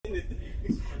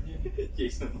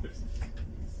Jason Mars.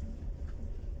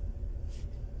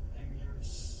 I'm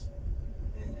yours.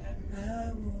 And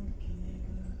I won't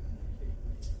give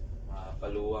up.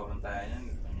 paluwa man tayo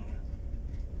yan.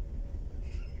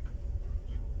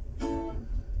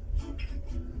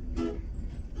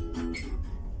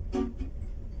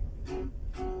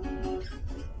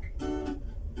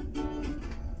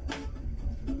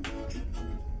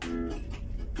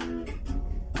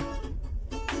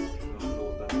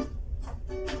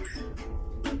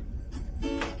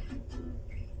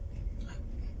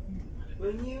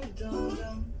 When you don't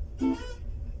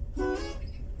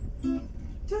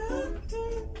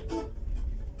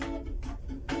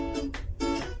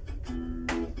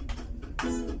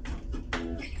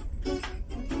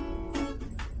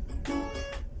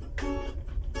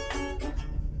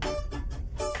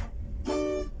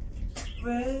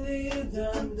when you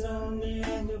done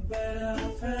and you better I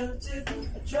felt it.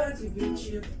 I tried to be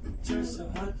cheap, turned so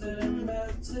hot that I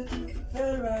melted,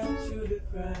 fell right through the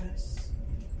cracks.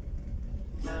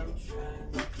 I'm trying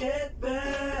to get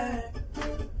back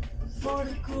for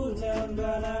the cool down,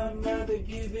 but I'm rather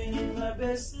giving it my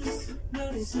bestest.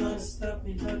 Nothing's gonna stop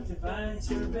me but divine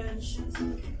interventions.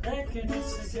 Reckon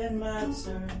it's again my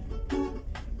turn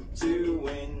to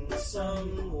win.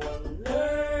 Someone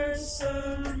learn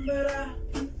some, but I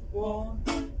won't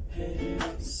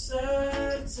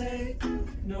hesitate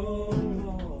no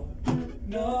more,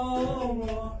 no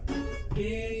more.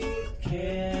 It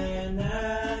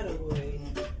cannot wait.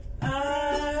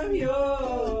 I'm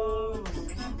yours.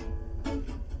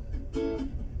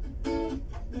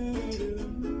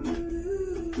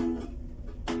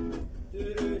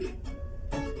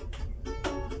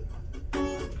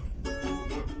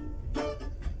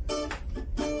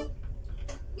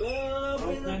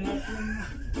 Open up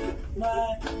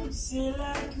my see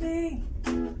like me.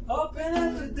 Open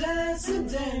up the dance and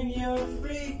then you're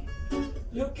free.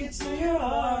 Look into your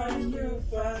heart and you'll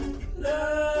find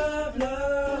love,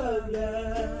 love,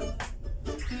 love.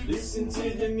 Listen to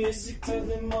the music till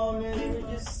the moment you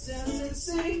just dance and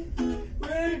sing.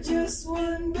 We're just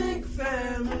one big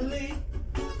family.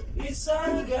 It's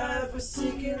our God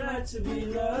forsaken right to be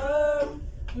loved,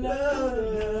 love,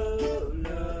 love,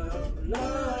 love,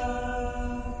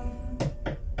 love.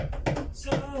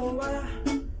 So I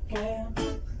can't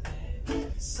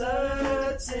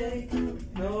hesitate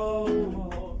no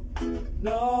more,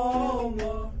 no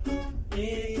more.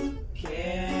 It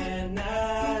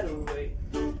cannot wait.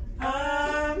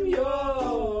 I'm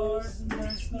yours.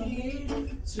 There's no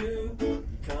need to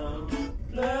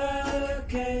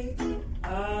complicate.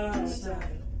 Our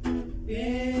time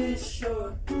is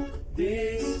short.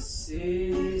 This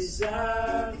is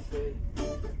our fate.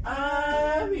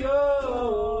 I'm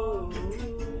yours.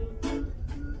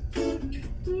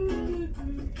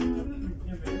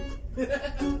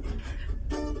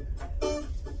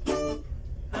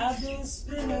 I've been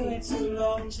spinning way too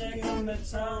long, checking the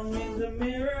time in the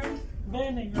mirror,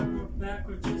 bending over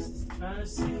backward just trying to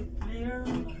see it clear.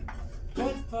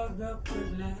 Got fogged up the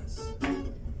glass,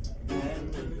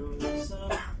 and the room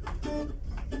some.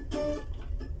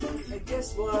 I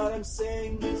guess what I'm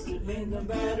saying is there ain't no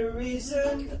better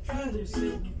reason. I try to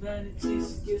see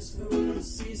vanity's gifts for the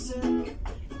season.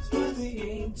 It's what we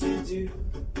aim to do.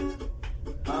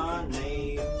 Our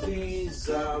name is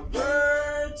our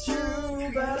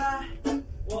virtue, but I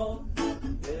won't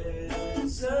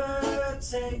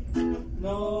hesitate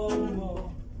no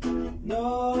more,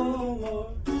 no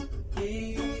more.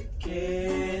 It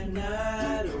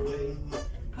cannot wait.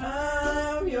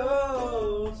 I'm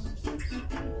yours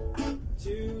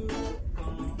to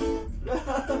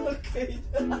complicate.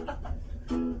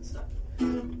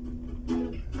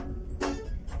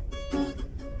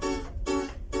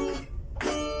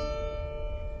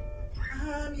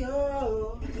 I'm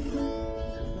yours.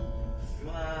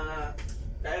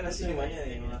 Kaya na sinima niya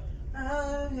eh.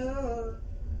 I'm yours.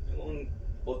 Yung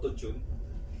auto-tune.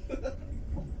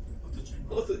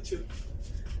 Auto-tune.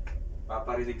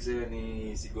 Paparinig sa'yo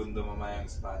ni Segundo mamaya yung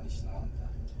Spanish na kanta.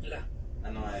 Wala.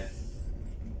 Ano nga yan?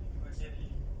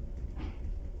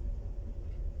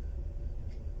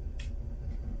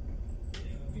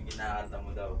 Yung kinakanta mo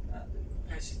daw natin.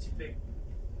 Ay, si Chipek.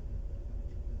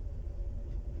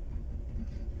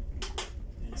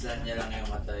 Minsan niya lang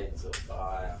yung matayin. So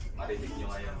baka marinig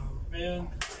nyo ngayon. Ngayon,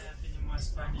 kaya natin yung mga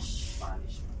Spanish.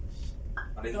 Spanish.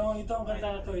 Itong kanta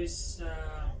na to is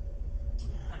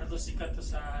ano to, sikat to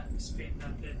sa Spain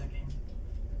natin. Naging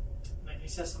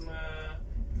isa sa mga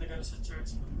nagano sa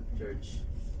church. Church.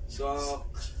 So,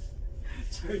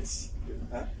 Church.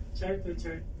 ha? Chart to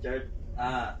church. Church.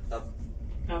 Top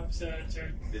Top sa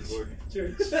church. billboard.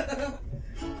 Church.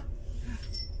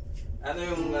 Ano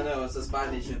yung sa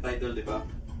Spanish yung title, di ba?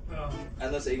 Oh.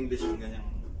 Ano sa English yung ganyang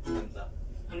kanta?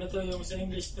 Ano to yung sa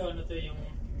English to, ano to yung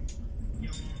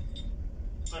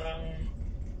parang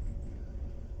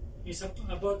isa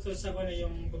about to sa kanya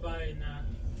yung babae na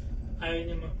ayaw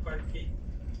niya mag-party.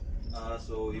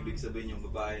 So ibig sabihin yung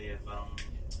babae yan parang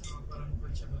Parang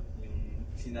kung siya ba? yung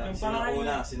Yung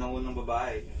parang- sinaunang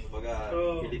babae. Kumbaga,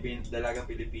 Oo. dalagang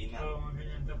Pilipina. Oo, mga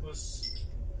ganyan. Tapos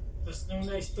nung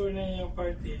na-store na niya yung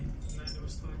party, na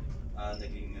nagustuhan niya.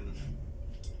 Naging ano. Ganyan.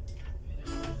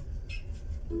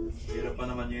 Hirap pa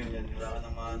naman yun yan. Wala ka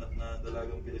nang mahanap na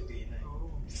dalagang Pilipina.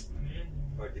 Oo, ano yan?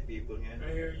 Party people ngayon.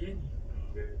 Rare yan eh.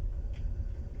 Very.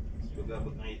 Kumbaga,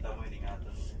 pag nakita mo, iningatan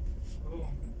mo. Oo.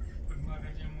 Pag mga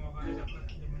ganyan mo ka, dapat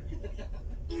hindi man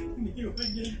iniwan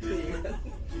yan.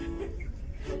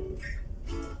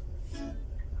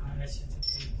 Ayos yun sa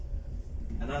peg.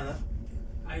 Ano?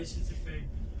 Ayos yun sa peg.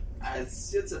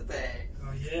 Shoot sa peg.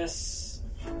 Oh, yes!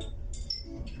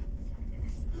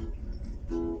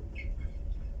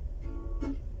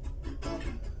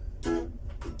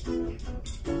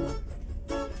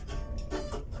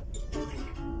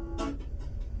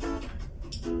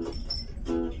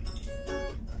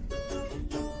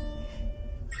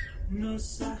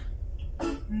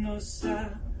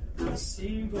 Nossa,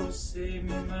 assim você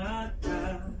me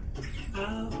mata.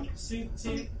 Se eu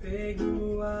te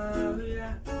pego,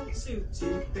 se eu te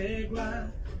pego,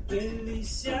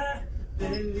 delícia,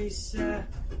 delícia,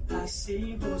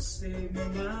 assim você me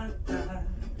mata.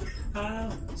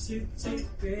 Se eu te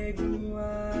pego,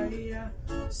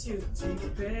 se eu te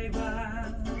pego.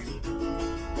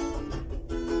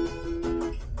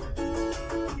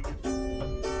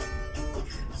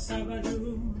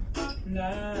 Sábado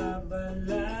na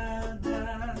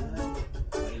balada,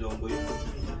 Ay, longgo yun.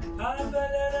 a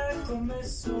balada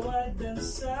começou a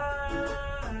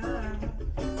dançar.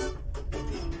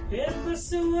 E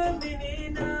passou a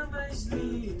menina mais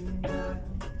linda.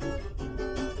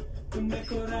 Tomei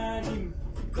coragem,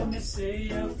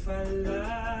 comecei a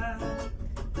falar.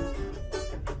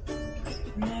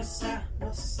 Nossa,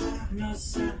 nossa,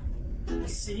 nossa,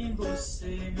 assim você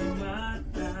me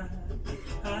mata.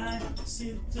 Ai, se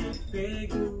eu te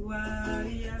pego,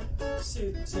 ai, se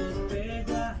eu te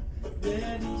pego,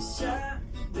 delícia,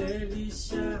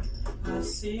 delícia,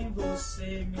 assim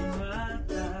você me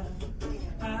mata.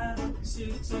 Ai, se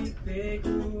eu te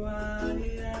pego,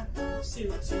 ai, se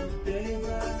eu te pego.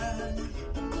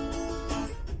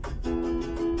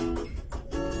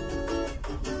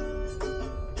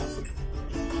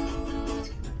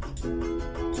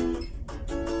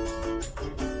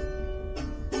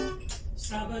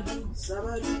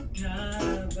 Sábado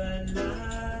na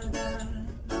balada.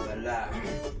 Wala.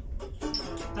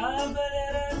 A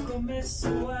balada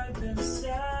começou a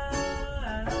dançar.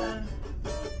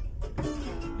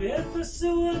 E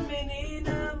passou a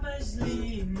menina mais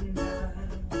linda.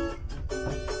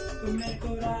 Tomei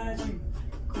coragem,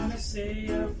 comecei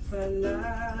a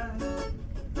falar.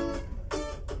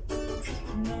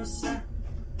 Nossa,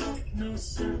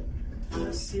 nossa,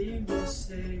 assim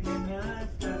você me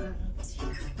mata.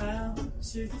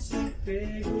 Se eu te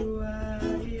pego,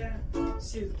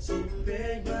 se eu te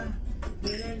pego,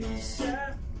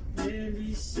 delícia,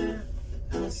 delícia,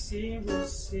 assim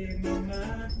você me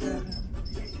mata.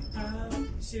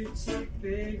 Se eu te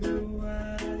pego,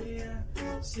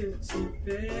 se eu te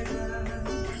pego.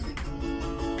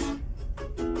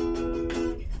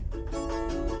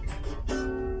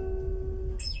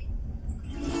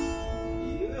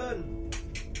 Yun.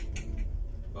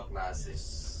 Ibang klase.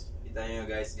 Kita nyo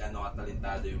guys, gaano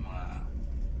katalentado yung mga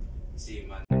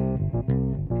seaman.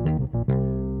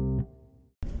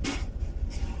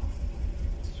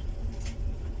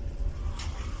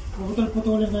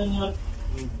 Puputol-putulin na niya.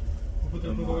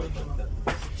 Puputol-putulin na ba?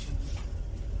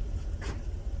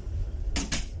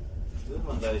 Doon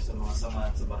man tayo sa mga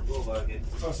samahan sa barko. Bakit?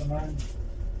 Ito, samahan.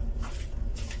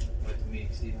 May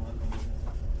tumiksi yung ano.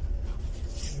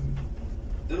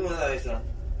 Doon muna tayo sa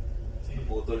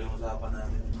putol yung usapan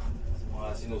natin. Sa mga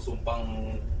sinusumpang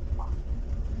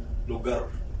lugar.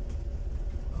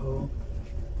 Oo.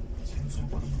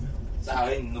 Sinusumpang mo. Sa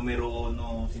akin, numero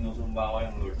 1 sinusumba ko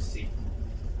yung North Sea.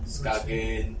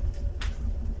 Skagen.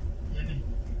 Yan eh.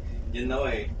 Yan na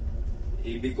eh.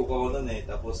 Ibig ko pa ako nun eh.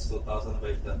 Tapos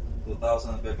 2,500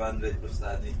 plus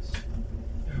tonnage.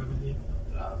 Grabe dito.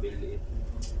 Grabe liit.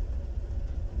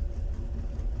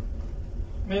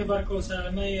 May barko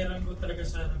may ranggo talaga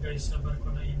sa ano guys, sa barko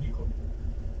na Ibico.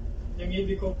 Yung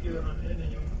Ibico pure, ano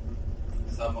yun, yung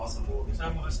Sama ka sa movie.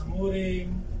 sama ka sa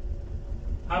mooring,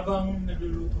 habang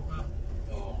nagluluto ka.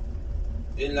 Oo.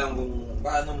 Yun lang kung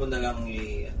paano mo na lang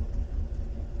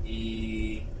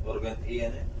i-organize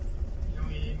Iyan eh. Yung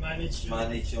i-manage yung...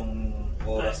 Manage yung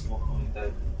oras mo. Yung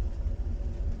time.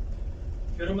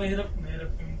 Pero mahirap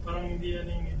yung parang hindi yan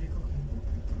yung hindi ko.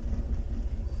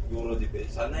 Siguro depende.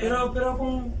 Sana yun.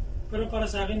 Pero para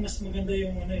sa akin mas maganda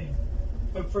yung ano eh.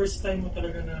 Pag first time mo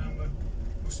talaga na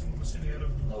gusto mo sinero.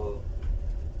 Oo.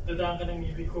 Dadaan ka ng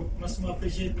ibig ko, mas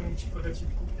ma-appreciate mo yung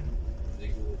pag-achieve ko.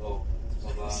 Siguro.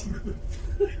 Siguro.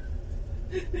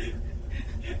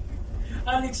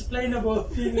 Unexplainable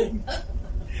feeling.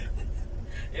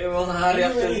 Yung mga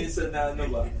reaction minsan na ano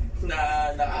ba? Na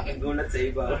nakakagulat sa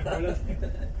iba.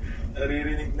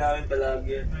 Naririnig namin palagi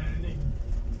yan.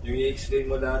 Yung i-explain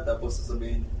mo lahat tapos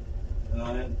sasabihin, ano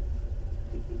nga yan?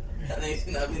 Ano yung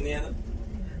sinabi niya?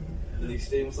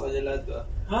 I-explain mo sa kanya lahat ba?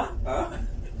 Ha? Ha?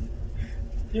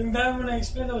 Yung dami mo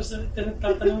na-explain, tapos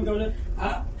tatanong ka ulit,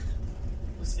 Ha?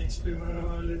 tapos i-explain mo na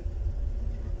naman ulit.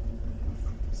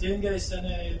 So yun guys, sana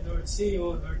North Sea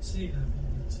o North Sea.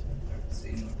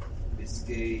 Sino?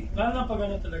 Biscay. Lalo na pag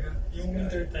ano talaga, yung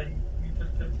winter time. Winter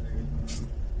time talaga.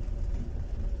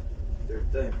 Third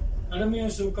time. Alam mo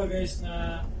yung suka guys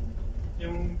na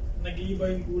yung nag-iiba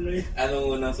yung kulay.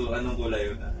 Anong kulay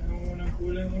yun? Yung unang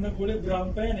kulay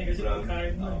brown pa yan eh kasi Brown.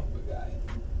 pagkain mo eh. Pagkain.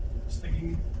 Tapos naging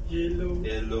yellow,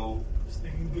 Yellow. tapos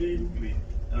naging green. Green.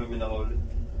 Ano pinakaulit?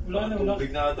 Wala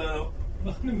Tubig na ata, no?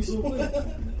 Wala na may suka eh.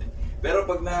 Pero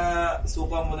pag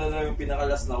nasuka mo na lang yung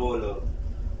pinakalas na color,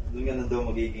 doon ka na daw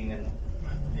magiging ano,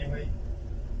 Anyway,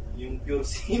 yung pure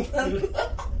seaman.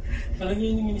 parang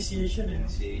yun yung initiation eh.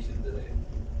 Initiation talaga.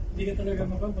 Hindi ka talaga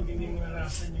mapang pag hindi mo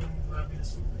narasan yung grabe na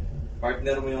suka eh.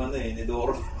 Partner mo yung ano eh,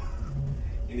 Inidoro.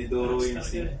 Inidoro Tapos yung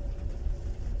talaga sim. eh.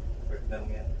 Partner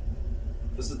mo yan.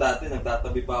 Tapos dati,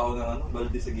 nagtatabi pa ako ng ano,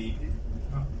 balde sa gilid.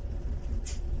 Ah.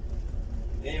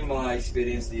 Yan yung mga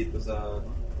experience dito sa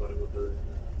ano, Barco talaga.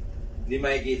 Hindi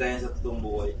makikita yan sa totoong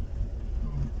buhay.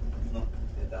 No?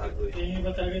 Natago eh. Yung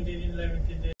iba talaga hindi nila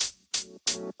maintindihan.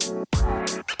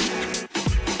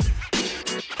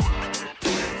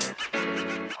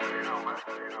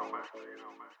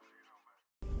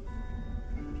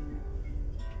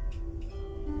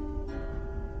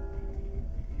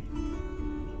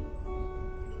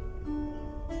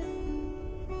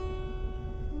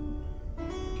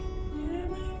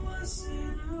 Every once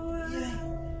in a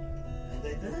while,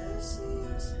 I see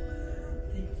your smile.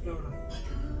 Thank you, Flora.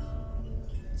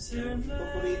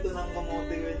 Paborito ng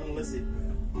kamote ko yung lasip.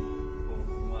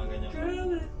 Mga ganyan. Girl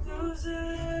with those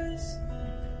eyes,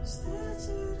 stare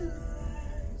to the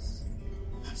lights.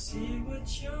 See what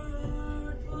your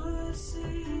heart was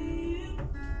saying.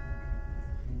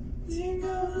 Think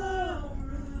of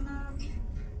Laura,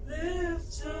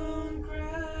 left on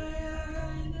cry.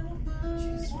 I know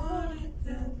she's wanted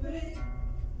that way.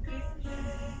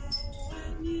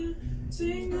 When you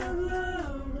think of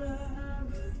Laura,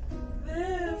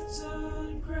 left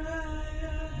on cry.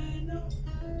 I know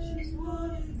she's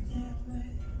wanted that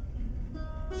way.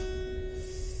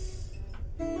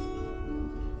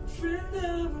 Friend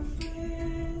of a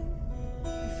friend, a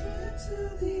friend to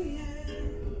the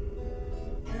end.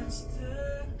 That's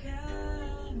the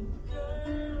kind of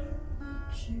girl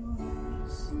she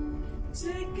was.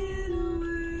 Taken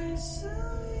away so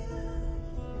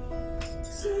young,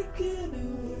 taken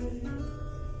away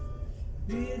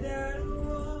without a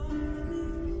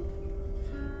warning.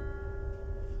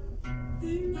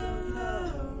 Think of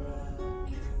Laura,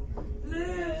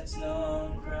 let's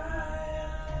don't cry.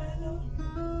 I know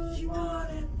she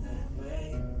wanted that way.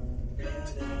 But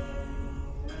then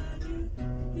when you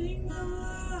think of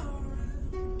Laura,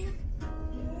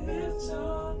 let's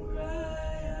don't cry.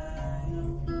 I know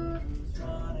she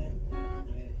wanted that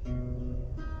way.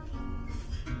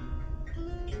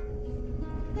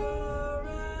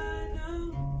 Laura, I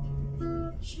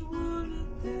know she wanted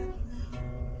that way.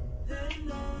 That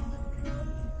Laura.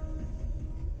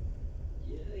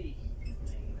 Yay!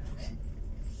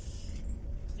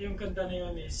 Yung kanta na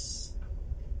yun is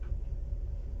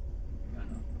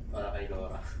Ano? Para kay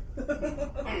Laura.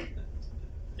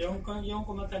 yung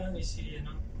kumanta nun is si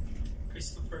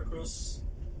Christopher Cross.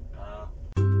 Ah.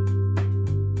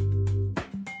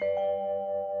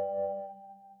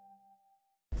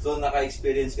 So,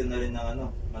 naka-experience ka na rin ng ano,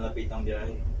 malapitang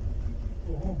biyahe.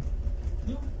 Oo.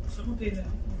 Yung sa container.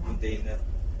 Container.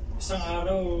 Isang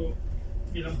araw,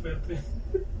 ilang pwede.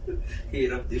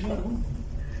 Hirap, di ba?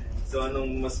 So,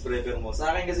 anong mas prefer mo? Sa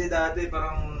akin kasi dati,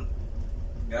 parang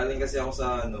galing kasi ako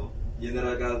sa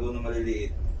General Cargo na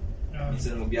maliliit.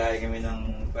 Minsan magbiyahe kami ng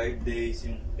 5 days.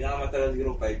 Yung pinakamatagal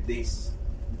siguro 5 days.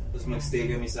 Tapos magstay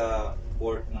kami sa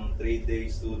port ng 3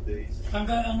 days, 2 days. Ang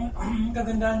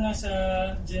kagandahan nga sa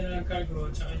General Cargo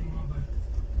at saka yung mga bag,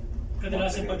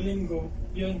 kadalasan pag linggo,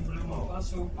 yun, walang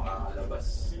makapasok. Makakalabas.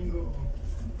 Linggo.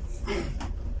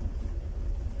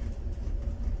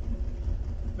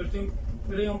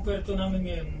 Pero yung puerto namin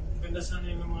ngayon, ganda sana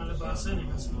yung mga labasan eh.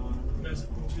 Kasi dahil sa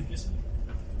COVID kasi.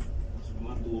 So,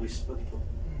 mga tourist pa dito.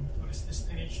 Tourist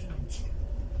destination.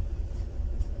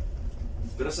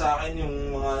 Pero sa akin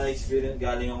yung mga experience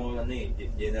galing ako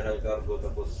general cargo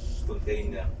tapos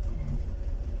container.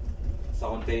 Sa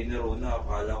container una,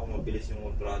 akala ko mabilis yung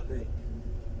kontrata eh.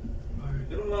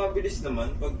 Pero mabilis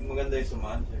naman pag maganda yung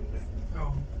samahan, syempre.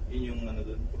 Oo. Yun yung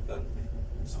doon, importante.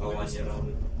 Sa 1 year ako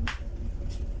doon.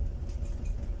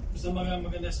 Basta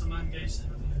maganda samahan guys.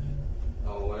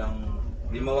 Oo,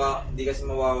 hindi kasi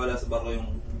mawawala sa barko yung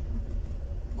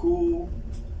ku.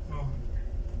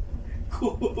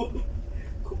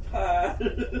 Kupal.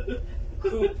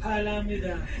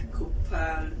 Kupalamida.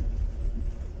 Kupal.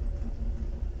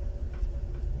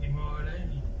 Hindi mo wala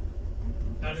yun eh.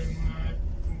 Lalo yung mga...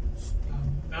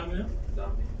 Dami no?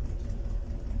 Dami.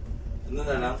 Ano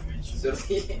na lang?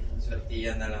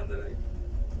 Swertiyan na lang talaga.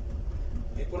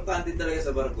 Importante talaga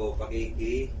sa barko,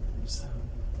 pakiki.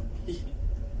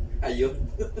 Ayun.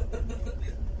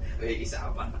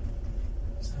 Pakikisama.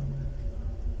 Sama.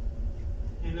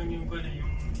 Yan lang yung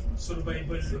yung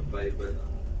survival. Survival.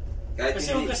 Kahit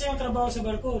kasi yung trabaho sa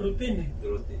barko, routine eh.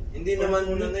 Routine. Hindi naman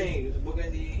muna eh. Subaga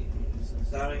hindi,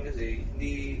 sa akin kasi,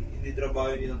 hindi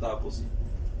trabaho yung natapos eh.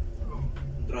 Oo.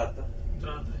 Kontrata.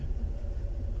 Kontrata eh.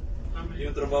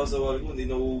 Yung trabaho sa barko, hindi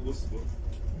nauubos ko.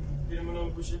 Hindi naman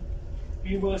nauubos yan.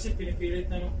 Yung iba kasi pinipilit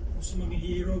na gusto maging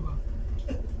hero ba?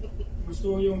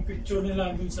 Gusto yung picture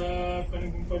nila dun sa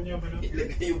panigumpanya ba na?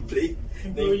 Ilagay yung plate.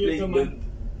 Employee naman.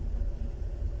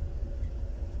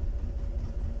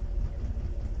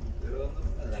 Pero ano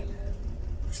na lang yan.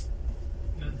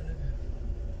 Yan talaga.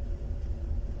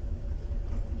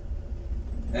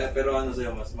 Pero ano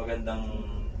sa'yo, mas magandang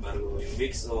barko, yung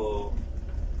mix o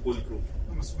full crew?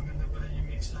 Mas maganda pa rin yung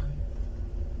mix namin.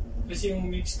 Kasi yung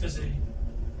mix kasi,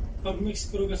 pag mix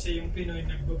crew kasi yung Pinoy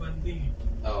nagbabanding eh.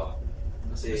 Oo.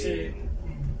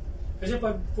 Kasi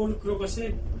pag full crew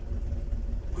kasi,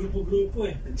 grupo-grupo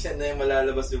eh. Diyan na yung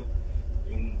malalabas yung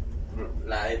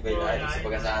lahi by lahi. Sa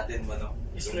pagka sa atin ba, no?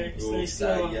 Isla,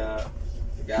 Saya,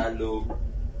 Tagalog,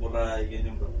 Puray,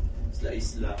 ganyan ba?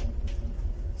 Isla.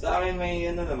 Sa akin may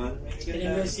naman, may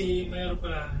ganda. Si Mayor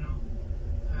pala,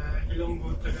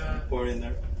 Ilonggo,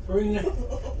 Foreigner.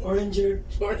 Oranger.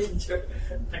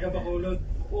 Taga Bacolod.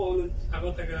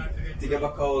 Ako taga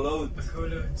Bacolod.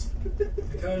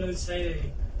 Bacolod side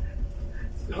eh.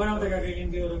 Ako naman taga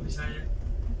Cagayan Bisaya.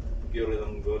 Pure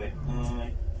lang gore.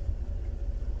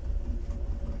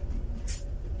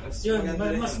 Yun,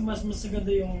 mas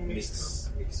maganda yung mix.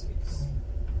 Mix.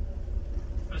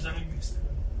 Para sa akin mix.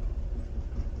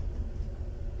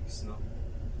 Mix, no?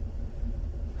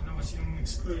 Ano kasi yung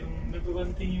mix ko, yung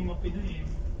nagbabanting yung mga Pinoy eh.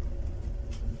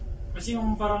 Kasi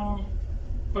yung parang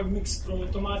pag mix ko,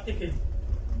 automatic eh.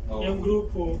 Oh. Yung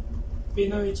grupo,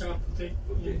 Pinoy tsaka puti.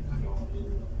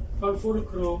 Pag full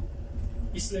crew,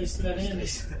 isla-isla na yan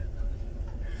eh.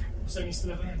 Usang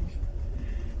isla ka yan.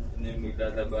 Ano yung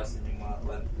maglalabasan yung mga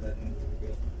clan ng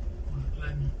lugar? Mga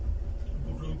clan.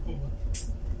 Grupo ba?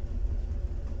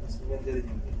 Mas maganda rin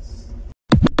yung mix.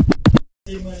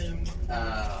 Problema na yung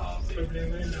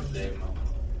problema yun lang.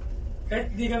 Kahit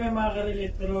di kami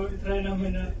makaka-relate, pero try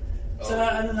namin na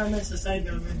sa namin, sa side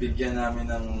namin. Bigyan namin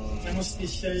ng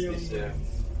hostisya yung...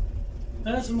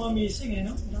 Lalo sa mga missing eh,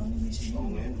 no? Missing. Oo,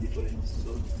 ngayon, di pa rin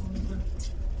masusunod.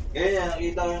 Kaya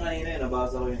nakita ko yung kanina yun,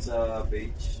 nabasa ko yun sa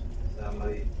page. Sa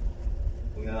Marie.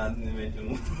 Huwag na natin na-mention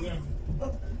mo.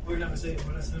 Huwag lang kasi,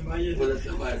 wala sa bayad. Wala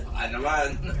sa bayad. Naman!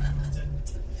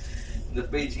 The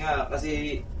page nga,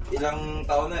 kasi ilang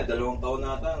taon na 2 taon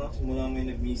na ata, no? Simula may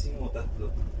nag-missing o 3.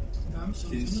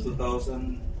 Since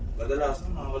 2000,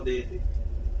 kadalasan mga kadete.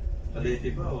 Kadete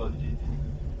pa o?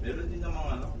 Meron din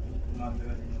namang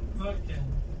kumapira din. Bakit yan?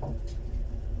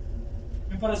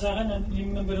 Yung para sa akin,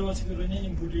 yung number 1 siguro niya,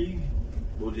 yung bullying eh.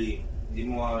 Bullying? Hindi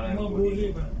mo makakala yung mga bully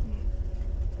ba?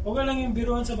 Okay lang yung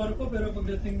biruan sa barko, pero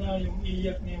pagdating na yung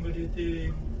iyak niya yung kadete,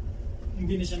 yung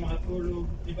hindi na siya makatulog,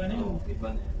 di ba na yun? Di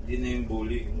ba na yun? Hindi na yung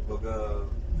bully, kumbaga...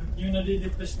 Yung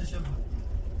nadidepress na siya ba?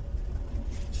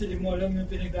 Kasi di mo alam yung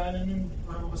pinagdaanan nun,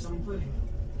 parang makasampo eh.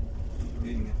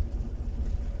 Yun nga.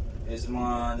 Sa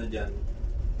mga dyan?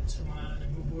 Sa mga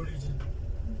nagbubully dyan.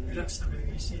 Relax na kayo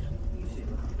kasi lang.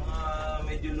 Mga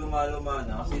medyo luma-luma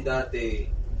na. Kasi dati,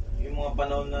 yung mga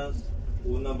panahon na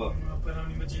una ba? Yung mga panahon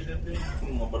ni Magellan din.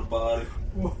 Yung mga barbari.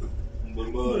 Yung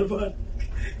barbari.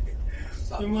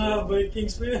 Yung mga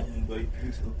Vikings pa yun. Yung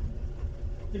Vikings.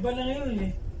 Iba na ngayon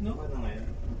eh. No? Iba na ngayon.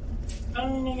 Ang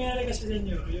nangyari kasi sa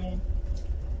inyo, yung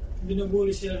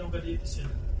binubuli sila nung kadito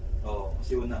sila. Oo,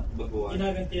 kasi una, baguhan.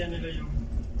 Ginagantihan nila yung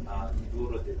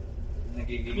Siguro din.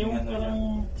 Nagiging yung ano parang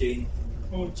niya, chain.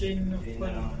 chain of Chain na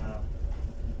lang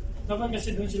dapat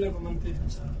kasi doon sila gumanti dun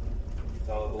sa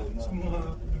una. mga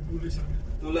nagbuli sa kanila.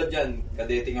 Tulad yan,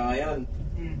 kadete nga ngayon.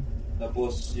 Hmm.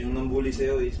 Tapos yung nambuli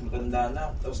sa'yo is matanda na.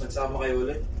 Tapos nagsama kayo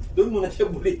ulit. Doon mo na siya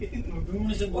bulihin. Doon mo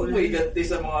na siya Huwag mo bully. iganti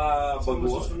sa mga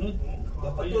baguhan. Susunod.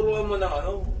 Dapat turuan mo ng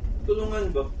tulungan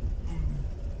ba?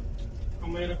 Ang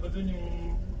mahirap pa doon yung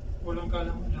walang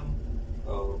kalam-alam.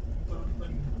 Oo. Parang pa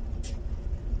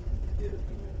Hirap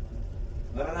yun.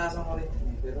 Naranasan ko rin yun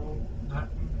eh. Pero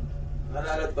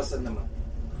nalalagpasan naman.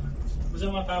 Basta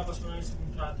matapos mo na sa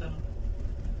kontrata. No?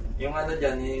 Yung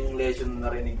dyan, yung lesson na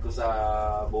narinig ko sa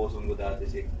bosong ko dati,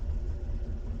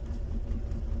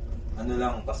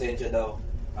 pasensya daw.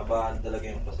 Abahan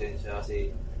talaga yung pasensya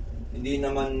kasi hindi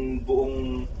naman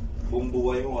buong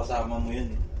buhay mo kasama mo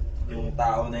yun. Yung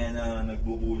tao na yan na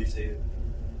nagbubuli sa'yo.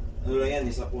 Ano lang yan,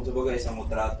 kung sa bagay, isang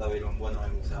kontrata o ilang buwan na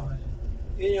kami kasama.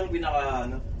 Yun yung pinaka,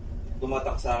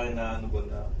 tumatak sa akin na,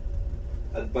 na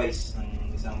advice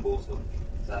ng isang boso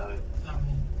sa akin.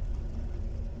 Amen.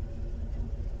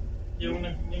 Yung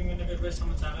nag-advise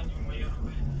naman sa akin, yung mayor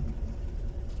ko yun.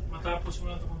 Matapos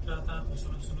mo na itong kontrata ito,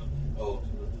 sunod-sunod na. Oo,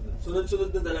 sunod-sunod. Sunod-sunod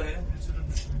na talaga yun. Sunod-sunod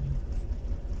na talaga.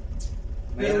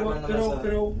 Mahirap naman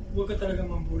Pero huwag ka talaga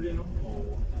mambuli, no?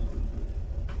 Oo.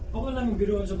 Okay lang yung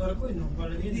biruan sa barko, no?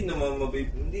 Hindi naman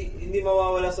hindi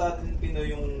mawawala sa atin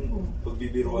Pinoy yung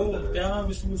pagbibiruan talaga. Kaya nga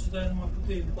gusto tayo ng mga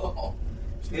puti. Oo.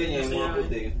 Ganyan yung mga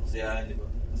puti, masayahan, di ba?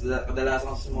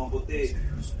 Kadalasan kasi sa mga puti,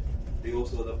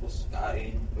 seryoso, tapos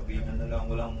kain, kabinan na lang,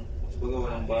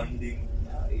 walang banding,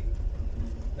 kain.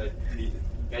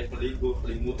 Kahit maligo,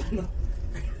 kalimutan na.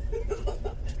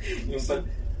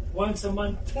 Once a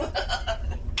month.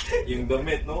 Yung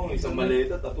damit, no? Isang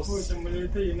maleta, tapos Isang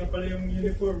maleta, yun na pala yung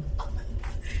uniform.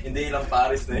 hindi ilang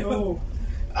pares na yun. No.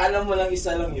 Alam mo lang,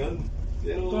 isa lang yun.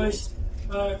 Pero Twice,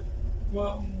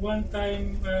 one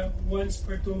time, once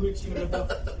per 2 weeks yung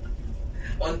labak.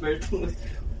 on two.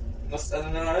 Mas na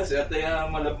nga, swerte nga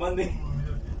malaman eh.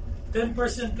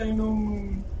 10% lang nung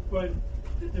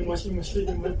yung washing machine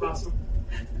yung may pasok.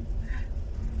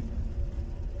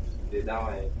 Hindi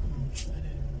tama eh.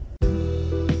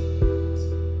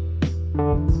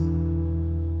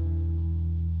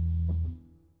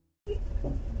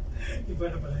 Iba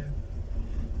na pala yun.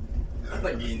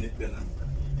 Nag-iinit ka na.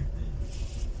 Panaginip na yun.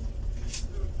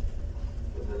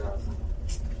 Kadalasan.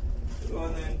 Pero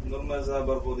normal sa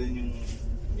barko din yung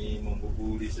may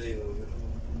mambubuli sa'yo. Pero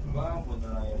baka mo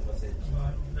na lang yung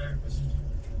pasensya.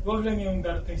 Huwag lang yung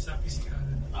darating sa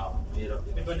pisikalan. Mahirap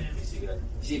yun. Iba na yun. Physical.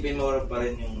 Isipin mo pa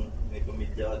rin yung may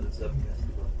pamilya ka dun sa Pinas,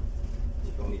 di ba?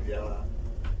 May pamilya ka.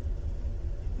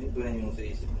 Yun pa rin yung sa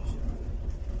isip mo siya.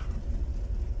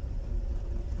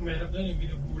 Mahirap doon yung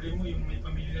binubuli mo, yung may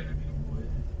pamilya na binubuli.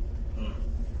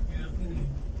 Mahirap yun eh.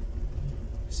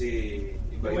 Kasi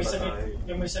iba-iba tayo.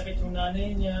 Yung may sakit yung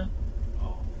nanay niya,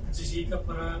 Oo. nagsisikap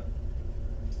para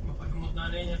mapagamot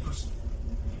nanay niya, tapos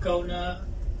ikaw na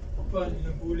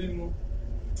binubuli mo.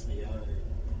 Ayan.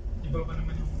 Iba pa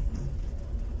naman yung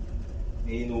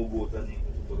May inuubutan eh.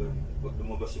 Pag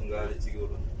lumabas yung galit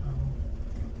siguro.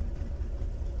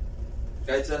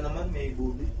 Kahit saan naman may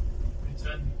bully.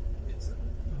 minsan. Kahit saan.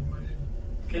 Normal yun.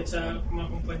 Kahit sa mga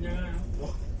kumpanya nga,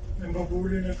 may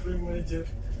mabuli na crew manager.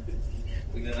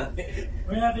 Huwag na natin.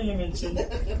 Huwag natin yung mention.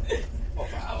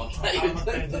 Papahamak tayo Pahamak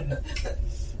tayo dyan. dyan.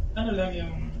 Ano lang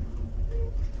yung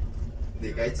Hindi,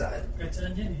 kahit saan. kahit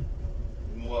saan dyan eh.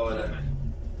 Hindi mo mawawala.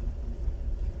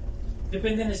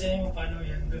 Depende na sa inyo kung paano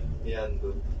yan doon. Yan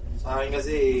doon. Sa akin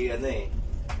kasi,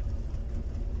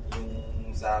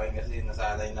 yung sa akin kasi,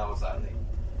 nasanay na ako sa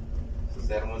sa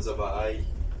sermon sa bahay.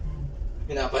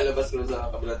 Pinapalabas ko sa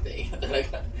kabilang tenga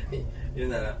talaga.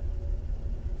 Yun na lang.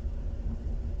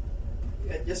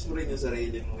 I-adjust mo rin yung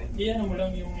sarili mo eh. Iyan mo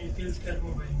lang yung i-filter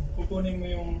mo ba yung kukunin mo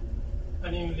yung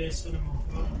yung lesson mo.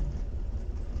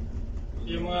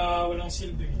 Yung mga walang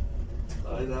silbi.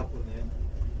 Ay, lapon na yun.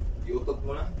 Iutot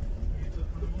mo na. Ito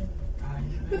pa naman.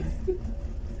 Kaya na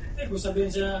eh. Kung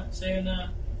sabihin sa'yo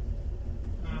na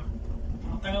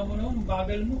ang tanga mo naman,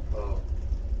 bagal mo. Oo.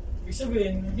 Ibig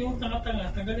sabihin, hindi mo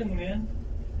tanga-tanga, tanggalin mo na yan.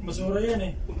 Masura yan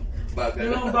eh. Bagal.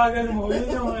 Yung ang bagal mo, yun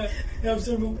yung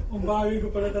i-observe mo, ang bagal ko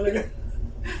pala talaga.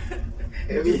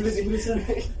 Bilis-bilisan.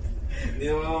 Hindi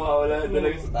naman makawala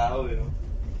talaga sa tao eh. No?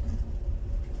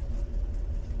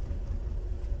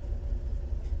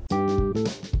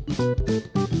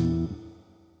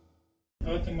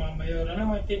 Ito yung mga mayor. Ano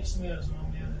mga tips mo yun sa mga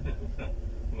mayor?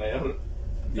 Mayor.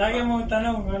 Lagi mo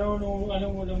tanong,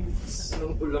 anong ulam bukas?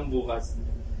 Anong ulam bukas?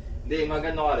 Hindi,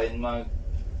 magano ka rin,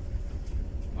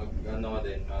 ano ka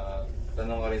din,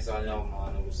 tanong ka rin sa kanya kung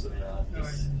ano gusto niya. At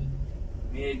least,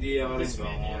 may idea ka rin Yes, ba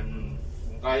may kung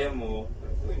kaya mo,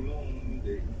 gawin mo, kung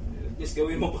hindi. At least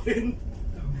gawin mo pa rin.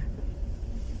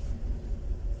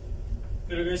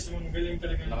 Pero guys, magaling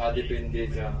talaga. Nakadepende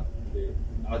siya. Hindi.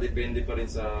 Nakadepende pa rin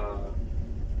sa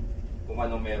kung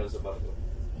anong meron sa barko.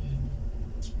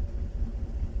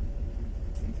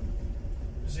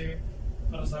 Kasi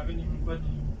para sa akin yung kwan,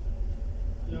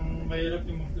 yung mahirap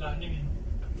yung planning eh.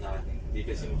 Hindi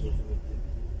kasi masusunod din.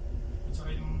 At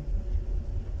saka yung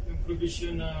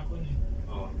provision na ako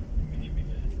Oo. yung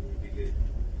binibigay. Bigay.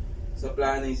 Sa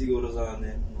planning siguro sa ano,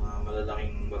 mga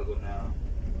malalaking barko na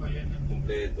Ayan na.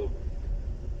 kumpleto.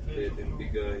 Kumpleto yung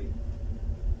bigay.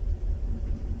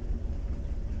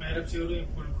 Mahirap siguro yung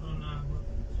full crew na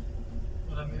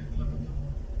marami reklamo doon.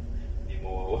 Hindi mo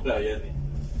mawawala yan eh.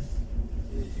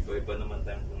 Iba-iba naman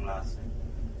tayong kung lasa.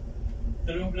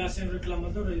 Dalawang klase yung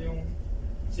reklamador eh, yung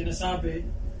sinasabi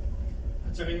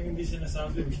at saka yung hindi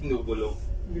sinasabi. Binubulong.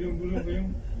 Bilong-bulong ko yung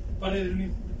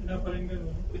pinaparinggan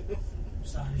mo.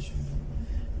 Usahis yun.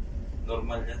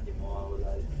 Normal yan, hindi mo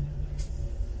mawawala yan.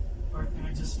 Part ng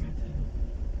adjustment eh.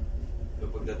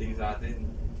 So pagdating sa atin,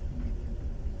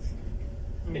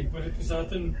 Ang palit ko sa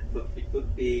atin,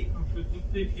 toothpick. ang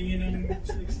pagpipik, hingi ng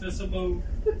extra sabaw.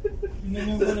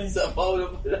 Hinanong ko na Sa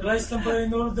Paulo pala. rice lang pala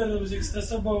in order, tapos extra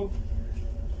sabaw.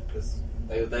 Tapos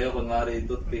tayo-tayo kunwari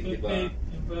toothpick, di ba? Toothpick,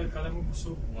 yung pala, kala mo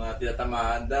busog. Mga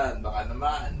tinatamahan dan, baka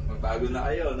naman, magbago na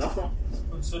kayo, no?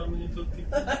 Sponsor mo yung toothpick.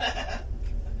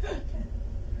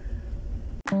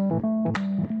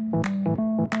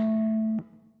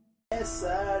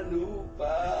 Sa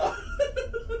lupa.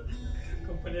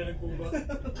 Kumpanya ng Cuba.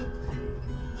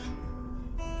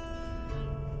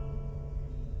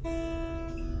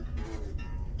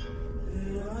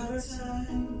 There are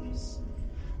times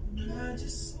when I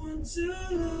just want to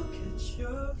look at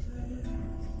your face.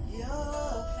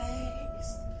 Your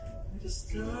face The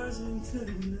stars into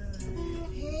the night.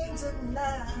 in the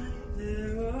night.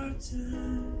 There are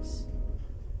times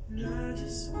when I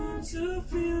just want to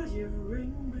feel your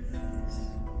embrace.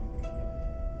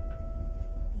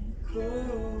 In a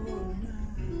cold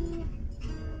night.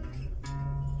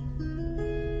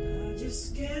 I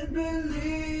just can't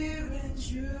believe that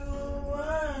you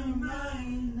are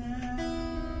mine now.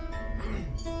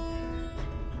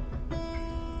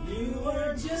 You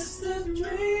are just a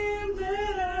dream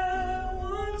that I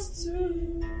want to.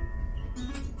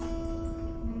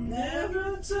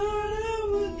 Never thought I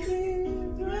would be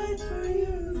right for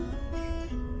you.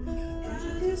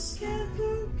 I just can't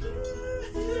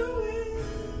forget the way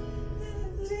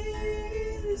that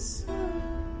it is.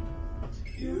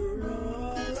 You're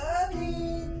all I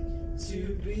need to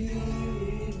be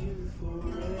with you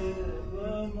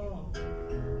forevermore.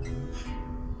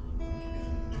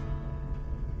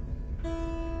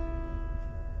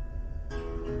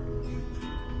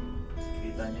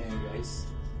 Kita nyo yun, guys.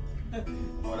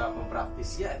 Wala pang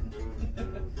practice yan.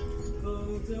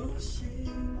 All those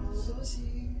years, Those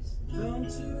years. long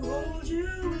to hold you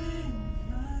in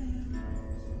my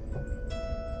arms.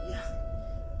 Yeah.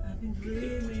 I've been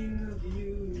dreaming of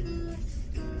you.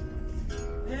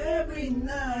 Every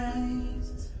night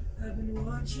I've been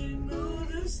watching all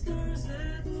the stars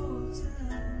that fall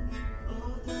down.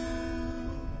 All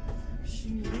down.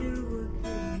 Wishing you would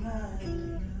be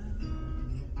mine now.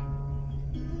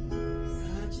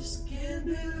 I just can't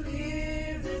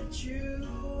believe that you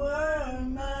are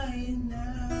mine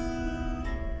now.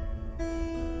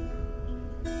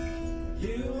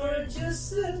 You were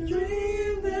just a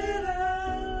dream that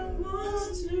I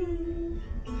want to.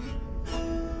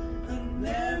 I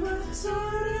never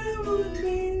thought I would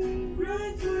be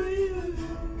right for you.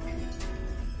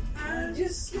 I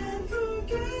just can't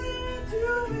forget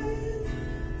you in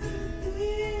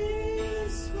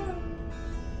this world.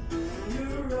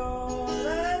 You're all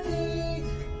I need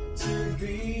to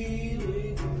be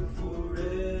with you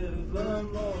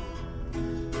forevermore.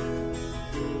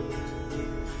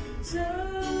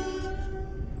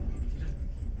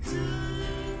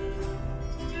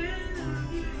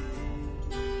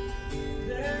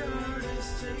 There are these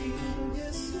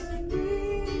changes when we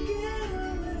get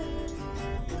away.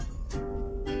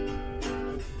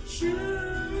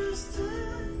 Sure as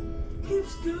time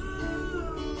keeps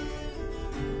going,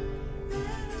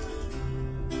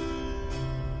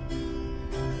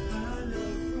 my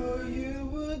love for you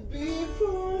would be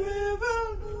forever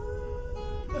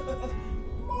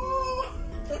more.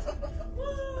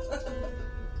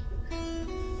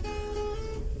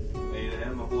 Ayun na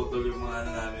yan, maputol yung mga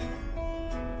ano namin.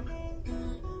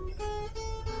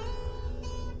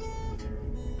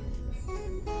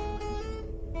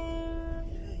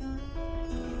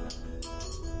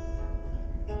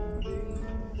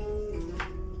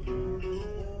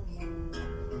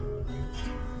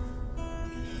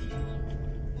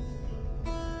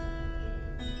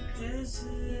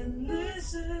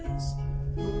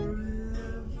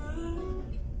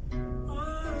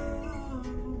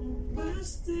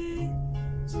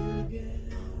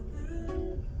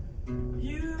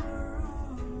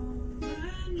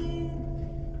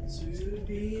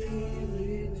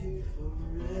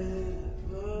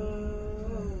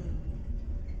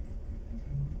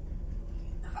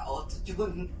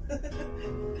 Naka-auto-tune.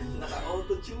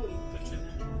 Naka-auto-tune. Touch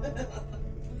na.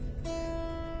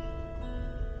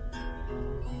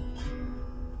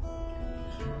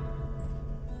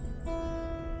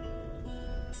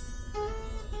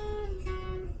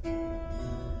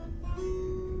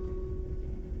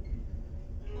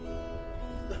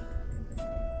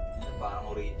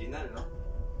 Parang original, no?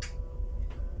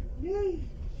 Yay!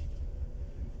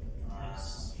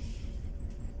 Yes.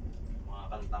 Mga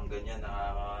kantang ganyan,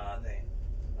 ano eh.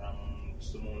 Parang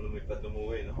gusto mong lumipad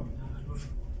lumuwi, no?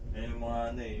 Yan yung mga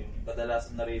ano eh, yung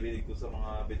kadalasan naririnig ko sa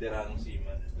mga veteranong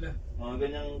seaman. Wala. Mga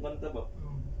ganyang kanta ba?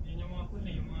 Oh, yun yung mga kuna,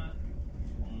 yung mga...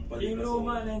 Yung Yung palipas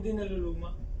luma na hindi naluluma.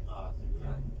 Ah,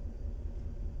 siguro.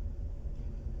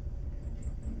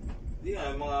 Hindi nga,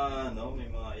 yung mga ano, may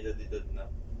mga edad-edad na.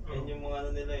 Yan yung mga ano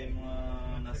nila, yung mga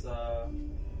nasa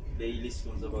playlist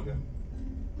kung sa baga.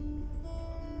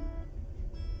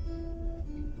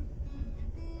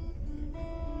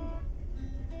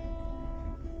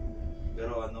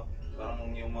 Pero ano,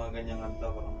 parang yung mga ganyang kanta,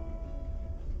 parang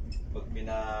pag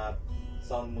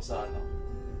pina-sound mo sa ano,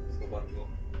 sa barko,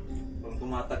 parang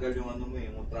tumatagal yung ano mo,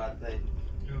 yung utrata eh.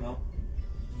 No?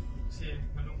 Kasi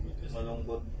malungkot kasi.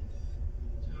 Malungkot.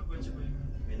 Tsaka pa siya ba yung...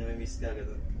 May namimiss ka,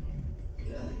 gano'n.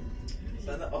 Yan.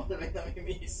 Sana all may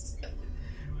namimiss.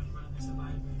 Iwan pa lang sa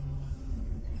bahay ba yung mga...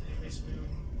 Na-miss mo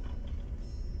yung...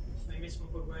 Na-miss mo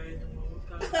pagbayad yung mga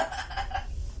utang.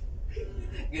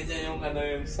 Ganyan yung ano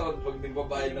yung sound pag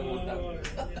nagbabayad ng utang. Oo,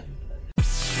 ganyan.